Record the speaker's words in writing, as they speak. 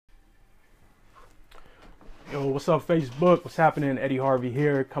what's up, Facebook? What's happening? Eddie Harvey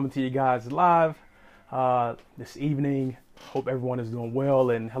here, coming to you guys live this evening. Hope everyone is doing well,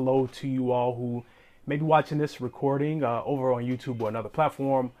 and hello to you all who may be watching this recording over on YouTube or another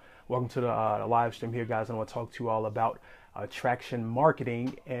platform. Welcome to the live stream here, guys. I want to talk to you all about attraction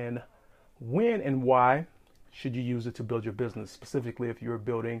marketing and when and why should you use it to build your business, specifically if you're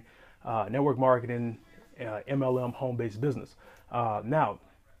building network marketing, MLM, home-based business. Now,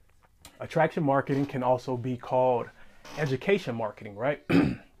 attraction marketing can also be called education marketing, right?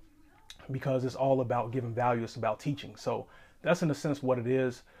 Because it's all about giving value. It's about teaching. So that's in a sense what it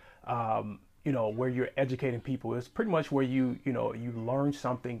is. Where you're educating people. It's pretty much where you learn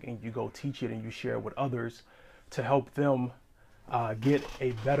something and you go teach it and you share it with others to help them get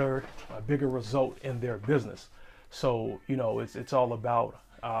a better, bigger result in their business. So, it's all about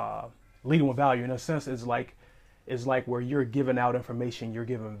leading with value. In a sense, it's like where you're giving out information, you're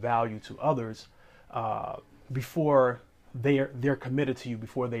giving value to others before they're committed to you,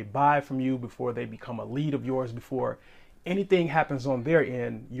 before they buy from you, before they become a lead of yours, before anything happens on their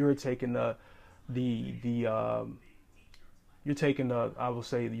end. You're taking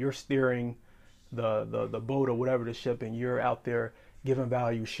you're steering the boat or whatever, the ship, and you're out there giving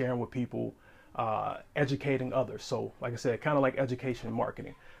value, sharing with people, educating others. So like I said, kind of like education and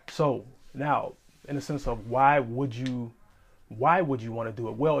marketing. So now, in the sense of why would you want to do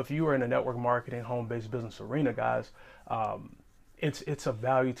it? Well, if you are in a network marketing, home-based business arena, guys, it's a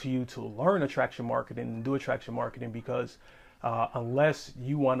value to you to learn attraction marketing and do attraction marketing, because unless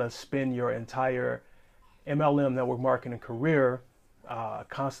you want to spend your entire MLM network marketing career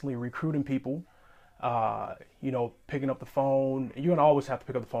constantly recruiting people, picking up the phone, you're gonna always have to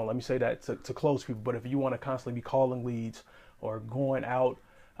pick up the phone. Let me say that to close people. But if you want to constantly be calling leads or going out,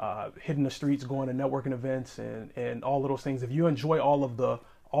 hitting the streets, going to networking events and all of those things, if you enjoy all of the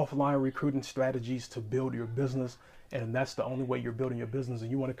offline recruiting strategies to build your business, and that's the only way you're building your business, and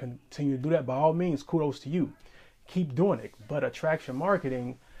you want to continue to do that, by all means, kudos to you. Keep doing it. But attraction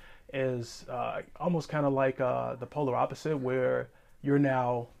marketing is almost kind of like the polar opposite, where you're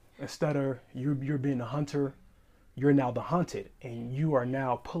now, instead of you're being the hunter, you're now the hunted, and you are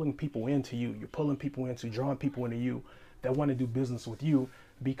now pulling people into you. You're pulling people into, drawing people into you that want to do business with you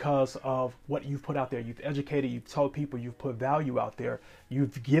because of what you've put out there. You've educated, you've told people, you've put value out there,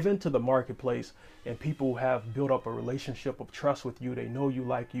 you've given to the marketplace, and people have built up a relationship of trust with you. They know you,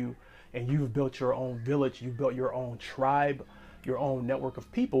 like you, and you've built your own village. You've built your own tribe, your own network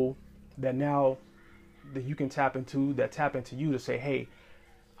of people that now that you can tap into you to say, hey,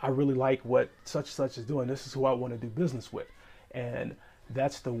 I really like what such is doing. This is who I want to do business with. And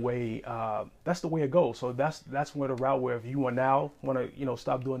that's the way it goes. So that's where the route where if you want to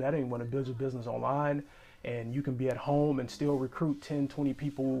stop doing that and you want to build your business online, and you can be at home and still recruit 10, 20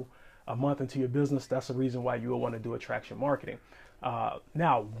 people a month into your business, that's the reason why you will want to do attraction marketing.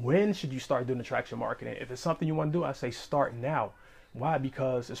 Now, when should you start doing attraction marketing? If it's something you want to do, I say start now. Why?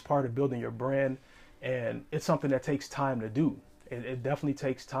 Because it's part of building your brand, and it's something that takes time to do. It definitely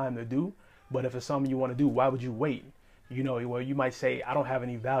takes time to do. But if it's something you want to do, why would you wait? Well, you might say, I don't have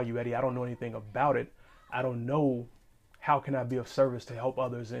any value, Eddie. I don't know anything about it. I don't know how can I be of service to help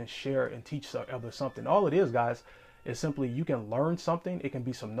others and share and teach others something. All it is, guys, is simply you can learn something. It can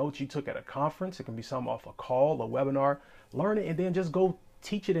be some notes you took at a conference. It can be something off a call, a webinar. Learn it and then just go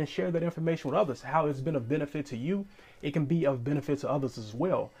teach it and share that information with others. How it's been of benefit to you, it can be of benefit to others as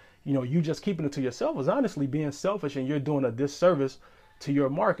well. You just keeping it to yourself is honestly being selfish, and you're doing a disservice to your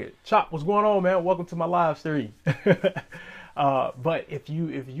market. Chop, what's going on, man? Welcome to my live stream. But if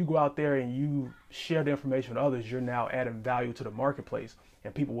you go out there and you share the information with others, you're now adding value to the marketplace,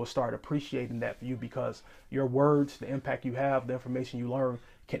 and people will start appreciating that for you, because your words, the impact you have, the information you learn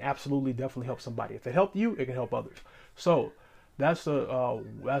can absolutely definitely help somebody. If it helped you, it can help others. So that's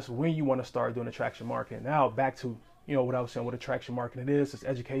when you want to start doing attraction marketing. Now back to what I was saying, what attraction marketing is. It's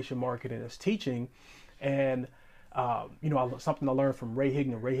education marketing, it's teaching. And something I learned from Ray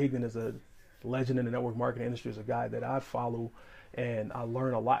Higdon. Ray Higdon is a legend in the network marketing industry. Is a guy that I follow and I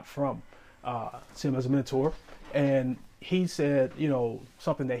learn a lot from. See him as a mentor. And he said,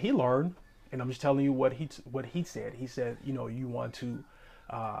 something that he learned, and I'm just telling you what he said. He said, you want to,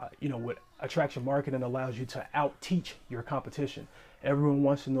 what attraction marketing allows you to out-teach your competition. Everyone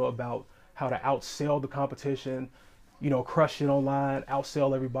wants to know about how to outsell the competition, crush it online,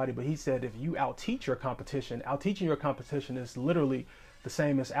 outsell everybody. But he said, if you out-teach your competition, out-teaching your competition is literally the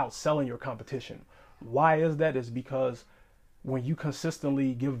same as outselling your competition. Why is that? Is because when you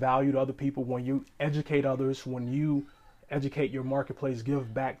consistently give value to other people, when you educate others, when you educate your marketplace,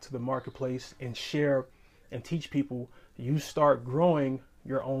 give back to the marketplace and share and teach people, you start growing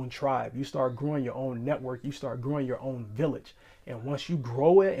your own tribe. You start growing your own network. You start growing your own village. And once you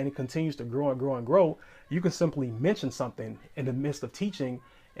grow it and it continues to grow and grow and grow, you can simply mention something in the midst of teaching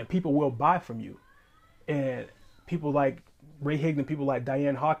and people will buy from you. And people like Ray Higdon, people like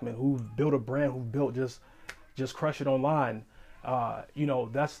Diane Hockman, who've built a brand, who've built just crush it online.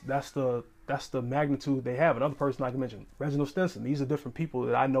 That's the magnitude they have. Another person I can mention, Reginald Stinson. These are different people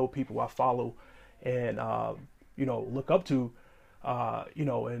that I know, people I follow and look up to.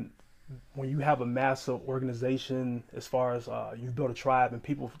 And when you have a massive organization, as far as you've built a tribe and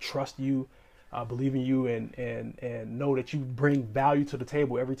people trust you, believe in you, and know that you bring value to the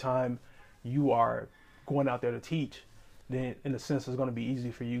table every time you are going out there to teach, then in a sense it's going to be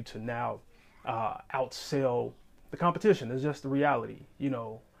easy for you to now outsell the competition. It's just the reality.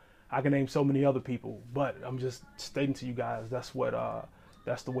 I can name so many other people, but I'm just stating to you guys that's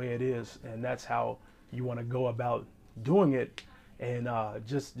the way it is, and that's how you want to go about doing it. And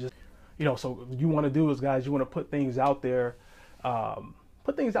so you want to do is, guys, you want to put things out there,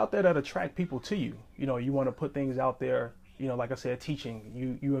 that attract people to you. You want to put things out there, like I said,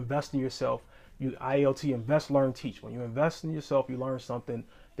 teaching. You invest in yourself. You ILT, invest, learn, teach. When you invest in yourself, you learn something,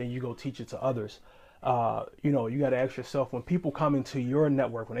 then you go teach it to others. You got to ask yourself, when people come into your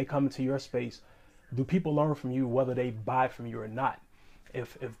network, when they come into your space, do people learn from you whether they buy from you or not?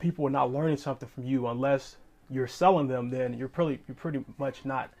 If people are not learning something from you, unless you're selling them, then you're pretty much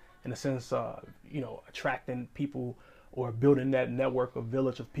not, in a sense, attracting people or building that network or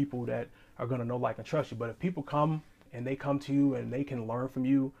village of people that are going to know, like, and trust you. But if people come and they come to you and they can learn from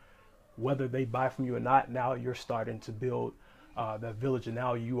you, whether they buy from you or not, now you're starting to build that village, and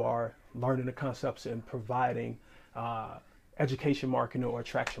now you are learning the concepts and providing education marketing or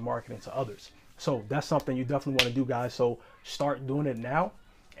attraction marketing to others. So that's something you definitely want to do, guys. So start doing it now.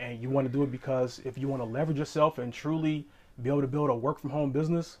 And you want to do it because if you want to leverage yourself and truly be able to build a work from home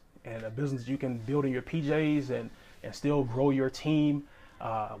business, and a business you can build in your PJs and still grow your team,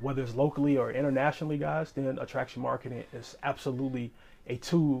 whether it's locally or internationally, guys, then attraction marketing is absolutely a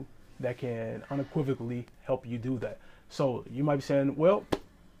tool that can unequivocally help you do that. So you might be saying, well,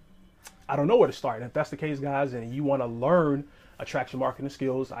 I don't know where to start. And if that's the case, guys, and you want to learn attraction marketing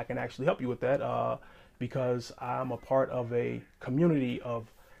skills, I can actually help you with that because I'm a part of a community of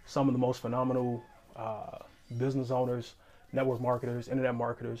some of the most phenomenal business owners, network marketers, internet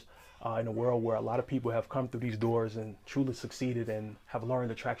marketers in the world, where a lot of people have come through these doors and truly succeeded and have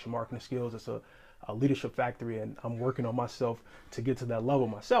learned attraction marketing skills. It's a leadership factory, and I'm working on myself to get to that level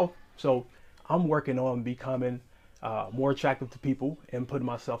myself. So I'm working on becoming more attractive to people and putting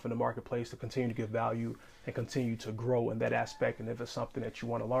myself in the marketplace to continue to give value and continue to grow in that aspect. And if it's something that you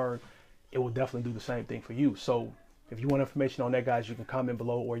want to learn, it will definitely do the same thing for you. So if you want information on that, guys, you can comment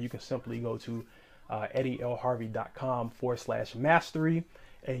below, or you can simply go to EddieLHarvey.com/mastery,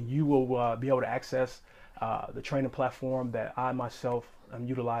 and you will be able to access the training platform that I myself am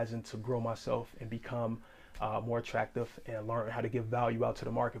utilizing to grow myself and become more attractive and learn how to give value out to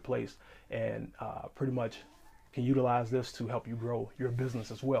the marketplace, and pretty much can utilize this to help you grow your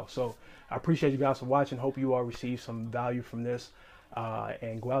business as well. So I appreciate you guys for watching. Hope you all receive some value from this,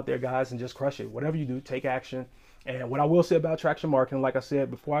 and go out there, guys, and just crush it. Whatever you do, take action. And what I will say about attraction marketing, like I said,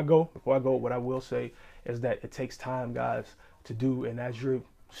 before I go, what I will say is that it takes time, guys, to do. And as you're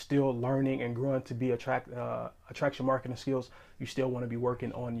still learning and growing to be attraction marketing skills, you still want to be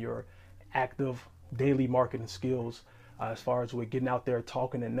working on your active daily marketing skills. As far as with getting out there,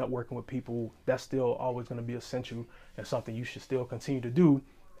 talking and networking with people, that's still always going to be essential and something you should still continue to do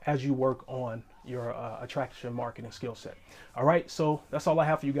as you work on your attraction marketing skill set. All right, so that's all I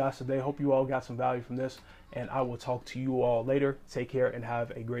have for you guys today. Hope you all got some value from this, and I will talk to you all later. Take care and have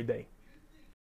a great day.